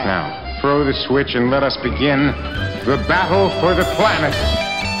Now, throw the switch and let us begin the battle for the planet.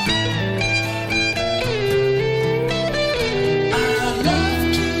 I'd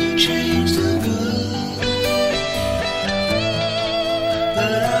love to change the world,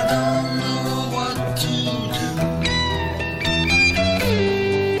 but I don't know what to do.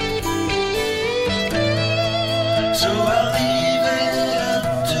 So I'll leave it up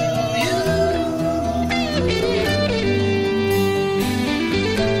to you.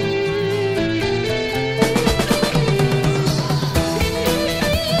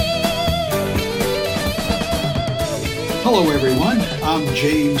 Hello, everyone. I'm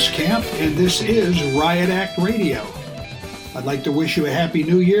James Camp, and this is Riot Act Radio. I'd like to wish you a Happy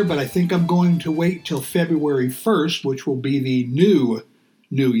New Year, but I think I'm going to wait till February 1st, which will be the New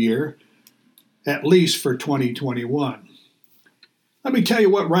Year, at least for 2021. Let me tell you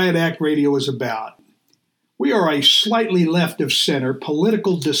what Riot Act Radio is about. We are a slightly left-of-center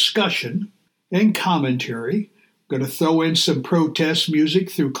political discussion and commentary. I'm going to throw in some protest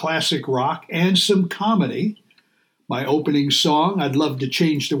music through classic rock and some comedy. My opening song, I'd Love to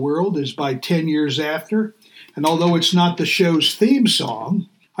Change the World, is by 10 Years After, and although it's not the show's theme song,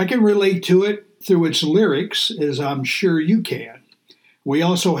 I can relate to it through its lyrics, as I'm sure you can. We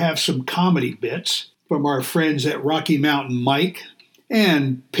also have some comedy bits from our friends at Rocky Mountain Mike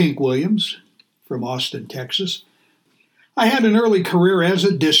and Pink Williams from Austin, Texas. I had an early career as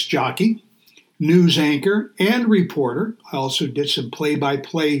a disc jockey, news anchor, and reporter. I also did some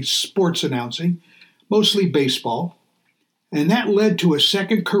play-by-play sports announcing, mostly baseball. And that led to a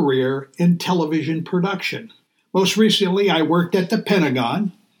second career in television production. Most recently, I worked at the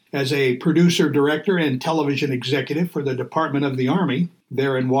Pentagon as a producer, director, and television executive for the Department of the Army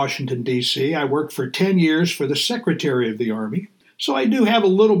there in Washington, D.C. I worked for 10 years for the Secretary of the Army. So I do have a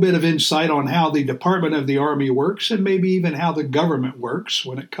little bit of insight on how the Department of the Army works and maybe even how the government works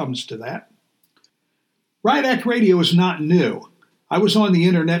when it comes to that. Riot Act Radio is not new. I was on the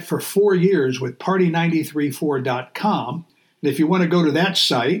internet for 4 years with Party934.com. And if you want to go to that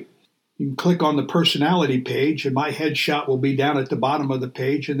site, you can click on the personality page, and my headshot will be down at the bottom of the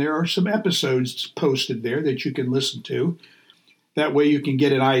page, and there are some episodes posted there that you can listen to. That way you can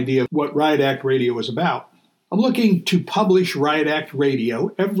get an idea of what Riot Act Radio is about. I'm looking to publish Riot Act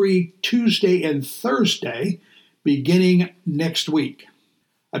Radio every Tuesday and Thursday, beginning next week.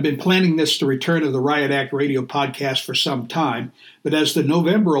 I've been planning this to return to the Riot Act Radio podcast for some time, but as the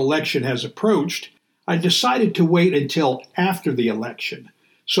November election has approached, I decided to wait until after the election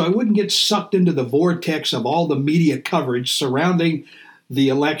so I wouldn't get sucked into the vortex of all the media coverage surrounding the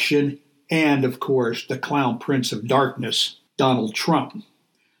election and, of course, the clown prince of darkness, Donald Trump.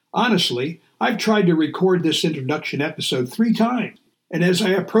 Honestly, I've tried to record this introduction episode 3 times, and as I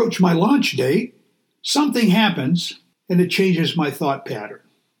approach my launch date, something happens and it changes my thought pattern.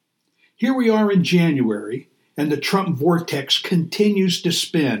 Here we are in January, and the Trump vortex continues to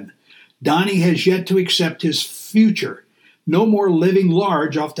spin. Donnie has yet to accept his future. No more living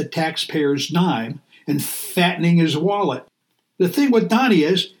large off the taxpayer's dime and fattening his wallet. The thing with Donnie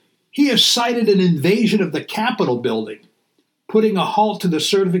is, he has cited an invasion of the Capitol building, putting a halt to the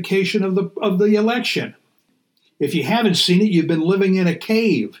certification of the election. If you haven't seen it, you've been living in a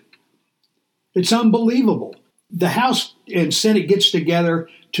cave. It's unbelievable. The House and Senate gets together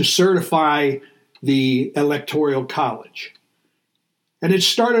to certify the Electoral College. And it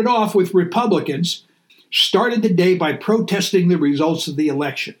started off with Republicans, started the day by protesting the results of the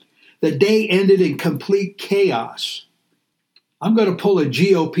election. The day ended in complete chaos. I'm going to pull a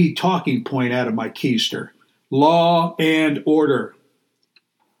GOP talking point out of my keister. Law and order.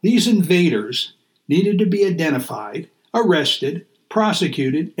 These invaders needed to be identified, arrested,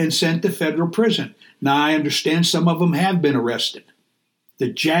 prosecuted, and sent to federal prison. Now, I understand some of them have been arrested. The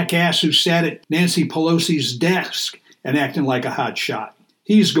jackass who sat at Nancy Pelosi's desk and acting like a hot shot,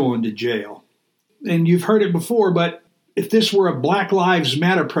 he's going to jail. And you've heard it before, but if this were a Black Lives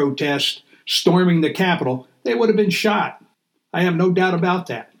Matter protest storming the Capitol, they would have been shot. I have no doubt about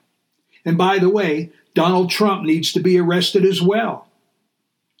that. And by the way, Donald Trump needs to be arrested as well,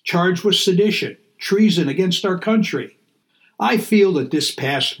 charged with sedition, treason against our country. I feel that this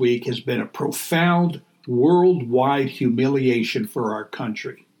past week has been a profound worldwide humiliation for our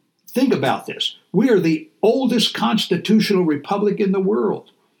country. Think about this. We are the oldest constitutional republic in the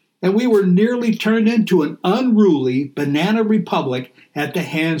world, and we were nearly turned into an unruly banana republic at the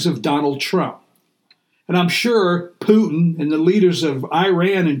hands of Donald Trump. And I'm sure Putin and the leaders of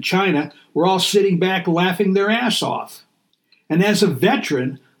Iran and China were all sitting back laughing their ass off. And as a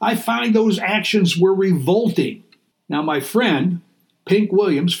veteran, I find those actions were revolting. Now, my friend, Pink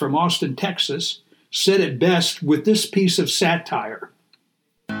Williams from Austin, Texas, said it best with this piece of satire.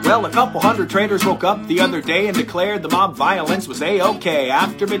 Well, a couple hundred traders woke up the other day and declared the mob violence was A-OK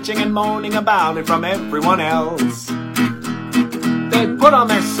after bitching and moaning about it from everyone else. They put on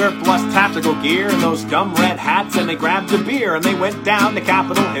their surplus tactical gear and those dumb red hats, and they grabbed a beer and they went down to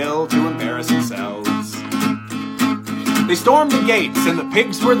Capitol Hill to embarrass themselves. They stormed the gates and the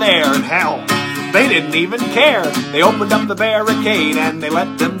pigs were there, and hell, they didn't even care. They opened up the barricade and they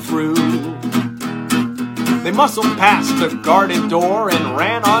let them through. They muscled past the guarded door and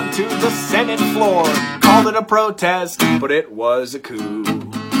ran onto the Senate floor. Called it a protest, but it was a coup.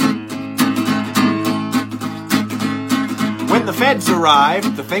 When the feds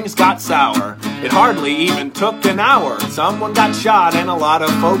arrived, the things got sour. It hardly even took an hour. Someone got shot and a lot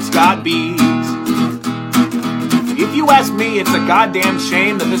of folks got beat. If you ask me, it's a goddamn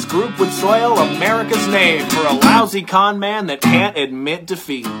shame that this group would soil America's name for a lousy con man that can't admit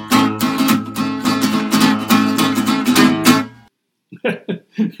defeat.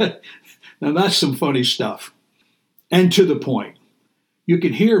 Now that's some funny stuff. And to the point. You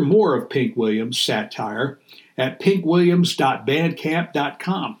can hear more of Pink Williams' satire at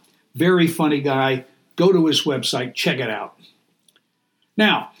pinkwilliams.bandcamp.com. Very funny guy. Go to his website. Check it out.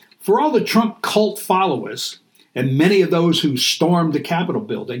 Now, for all the Trump cult followers and many of those who stormed the Capitol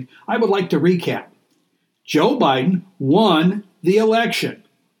building, I would like to recap. Joe Biden won the election.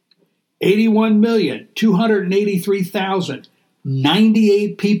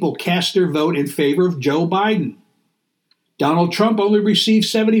 81,283,098 people cast their vote in favor of Joe Biden. Donald Trump only received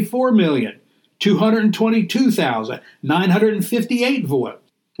 74,222,958 votes.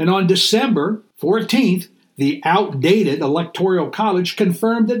 And on December 14th, the outdated Electoral College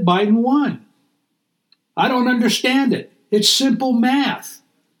confirmed that Biden won. I don't understand it. It's simple math.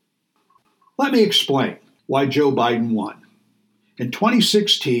 Let me explain why Joe Biden won. In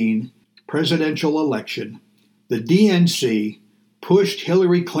 2016 presidential election, the DNC pushed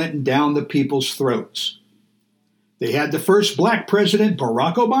Hillary Clinton down the people's throats. They had the first black president,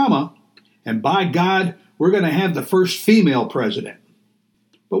 Barack Obama, and by God, we're going to have the first female president.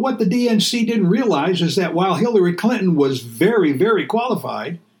 But what the DNC didn't realize is that while Hillary Clinton was very, very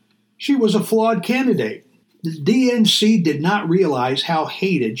qualified, she was a flawed candidate. The DNC did not realize how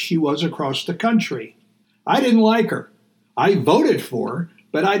hated she was across the country. I didn't like her. I voted for her,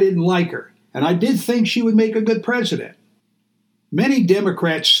 but I didn't like her. And I did think she would make a good president. Many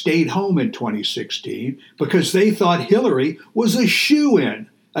Democrats stayed home in 2016 because they thought Hillary was a shoo-in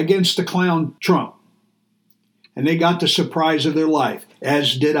against the clown Trump. And they got the surprise of their life,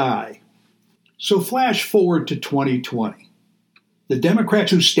 as did I. So flash forward to 2020. The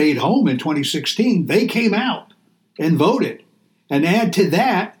Democrats who stayed home in 2016, they came out and voted. And add to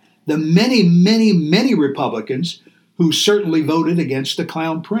that the many, many, many Republicans who certainly voted against the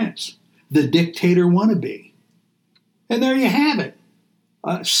clown prince, the dictator wannabe. And there you have it.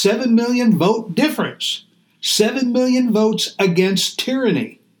 A 7 million vote difference. 7 million votes against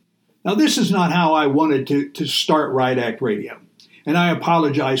tyranny. Now, this is not how I wanted to start Riot Act Radio. And I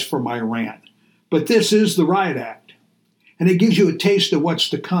apologize for my rant. But this is the Riot Act. And it gives you a taste of what's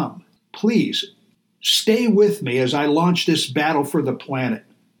to come. Please, stay with me as I launch this battle for the planet.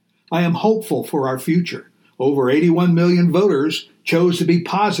 I am hopeful for our future. Over 81 million voters chose to be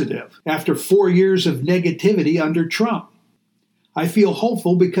positive after 4 years of negativity under Trump. I feel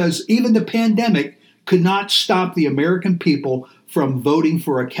hopeful because even the pandemic could not stop the American people from voting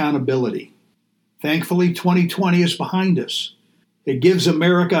for accountability. Thankfully, 2020 is behind us. It gives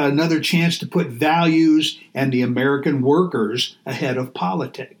America another chance to put values and the American workers ahead of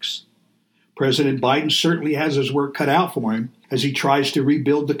politics. President Biden certainly has his work cut out for him as he tries to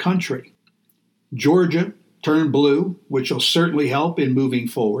rebuild the country. Georgia turned blue, which will certainly help in moving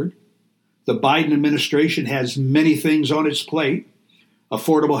forward. The Biden administration has many things on its plate: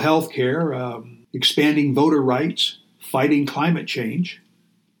 affordable health care, expanding voter rights, fighting climate change.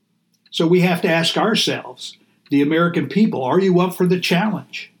 So we have to ask ourselves, the American people, are you up for the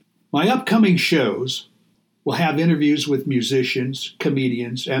challenge? My upcoming shows will have interviews with musicians,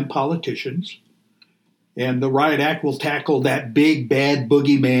 comedians, and politicians. And the Riot Act will tackle that big, bad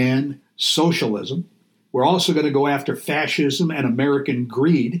boogeyman, socialism. We're also going to go after fascism and American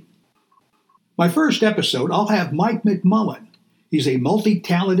greed. My first episode, I'll have Mike McMullen. He's a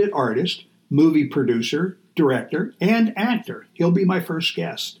multi-talented artist, movie producer, director, and actor. He'll be my first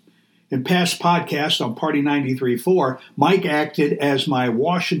guest. In past podcasts on Party 93.4, Mike acted as my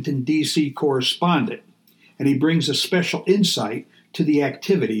Washington, D.C. correspondent, and he brings a special insight to the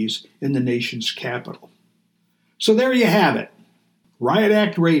activities in the nation's capital. So there you have it, Riot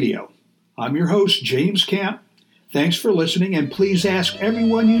Act Radio. I'm your host, James Camp. Thanks for listening, and please ask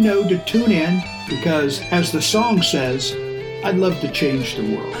everyone you know to tune in because, as the song says, I'd love to change the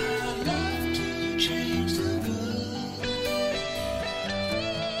world.